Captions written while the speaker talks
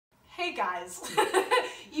Hey guys,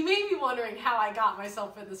 you may be wondering how I got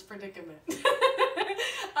myself in this predicament.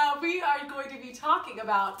 We are going to be talking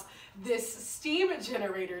about this steam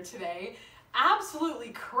generator today. Absolutely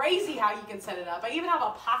crazy how you can set it up. I even have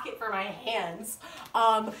a pocket for my hands.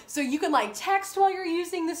 So you can like text while you're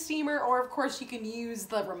using the steamer, or of course you can use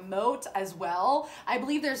the remote as well. I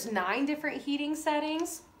believe there's 9 different heating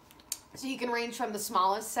settings. So you can range from the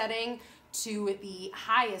smallest setting to the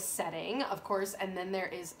highest setting, of course, and then there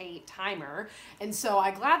is a timer. And so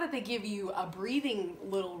I'm glad that they give you a breathing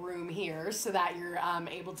little room here so that you're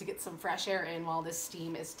able to get some fresh air in while this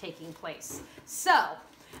steam is taking place. So,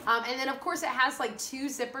 and then of course it has like 2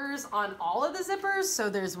 zippers on all of the zippers. So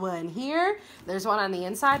there's one here, there's one on the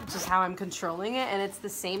inside, which is how I'm controlling it. And it's the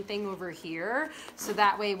same thing over here. So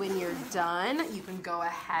that way when you're done, you can go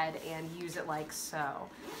ahead and use it like so.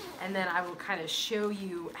 And then I will kind of show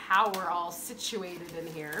you how we're all situated in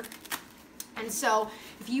here. And so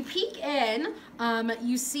if you peek in,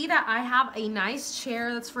 you see that I have a nice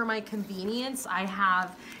chair that's for my convenience. I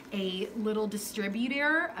have a little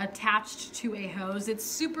distributor attached to a hose. It's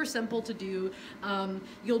super simple to do.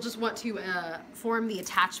 You'll just want to form the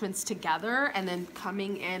attachments together, and then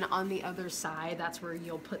coming in on the other side, that's where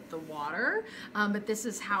you'll put the water. But this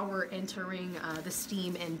is how we're entering the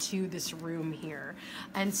steam into this room here.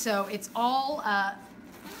 And so it's all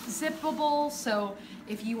zippable, so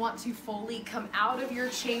if you want to fully come out of your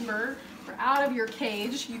chamber or out of your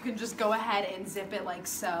cage, you can just go ahead and zip it like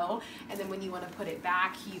so. And then when you want to put it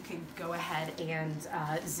back, you can go ahead and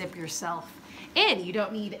zip yourself in. You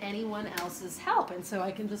don't need anyone else's help. And so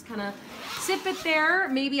I can just kind of zip it there.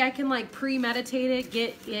 Maybe I can like premeditate it,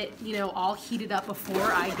 get it, you know, all heated up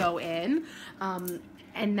before I go in.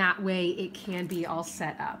 And that way it can be all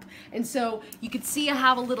set up. And so you can see I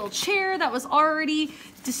have a little chair that was already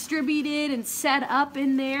distributed and set up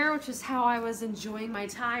in there, which is how I was enjoying my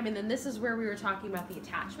time. And then this is where we were talking about the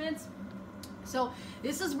attachments. So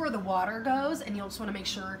this is where the water goes, and you'll just want to make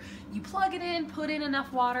sure you plug it in, put in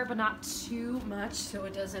enough water, but not too much so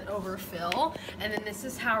it doesn't overfill. And then this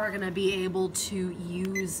is how we're going to be able to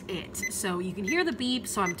use it. So you can hear the beep,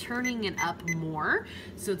 so I'm turning it up more.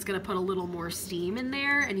 So it's going to put a little more steam in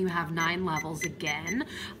there, and you have 9 levels again.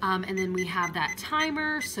 And then we have that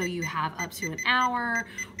timer, so you have up to an hour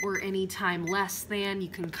or any time less than. You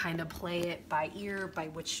can kind of play it by ear, by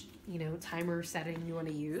which, you know, timer setting you want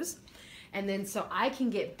to use. And then so I can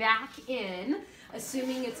get back in,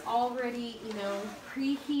 assuming it's already, you know,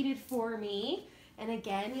 preheated for me. And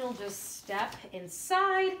again, you'll just step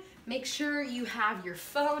inside, make sure you have your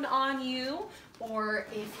phone on you, or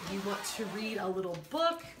if you want to read a little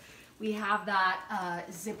book, we have that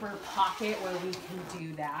zipper pocket where we can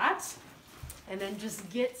do that. And then just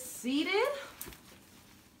get seated.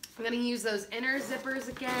 I'm gonna use those inner zippers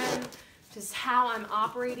again, just how I'm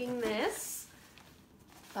operating this.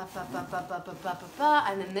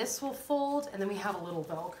 And then this will fold, and then we have a little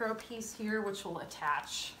Velcro piece here which will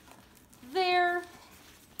attach there.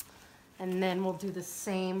 And then we'll do the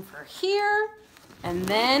same for here, and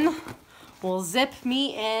then we'll zip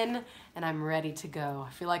me in, and I'm ready to go.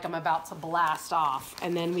 I feel like I'm about to blast off.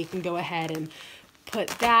 And then we can go ahead and put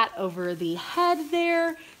that over the head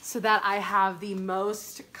there so that I have the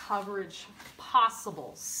most coverage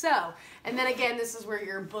possible. So, and then again, this is where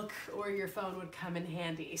your book or your phone would come in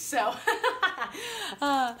handy. So,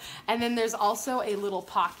 and then there's also a little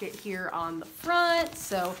pocket here on the front.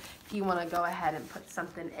 So if you want to go ahead and put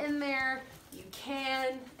something in there, you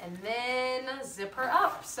can, and then zip her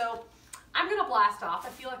up. So I'm gonna blast off. I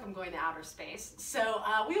feel like I'm going to outer space. So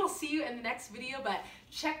we will see you in the next video, but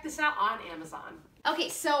check this out on Amazon. Okay,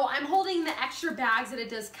 so I'm holding the extra bags that it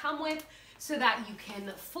does come with so that you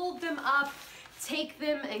can fold them up, take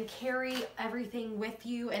them and carry everything with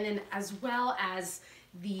you, and then as well as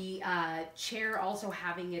the chair also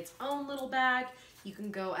having its own little bag, you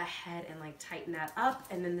can go ahead and like tighten that up,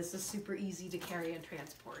 and then this is super easy to carry and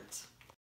transport.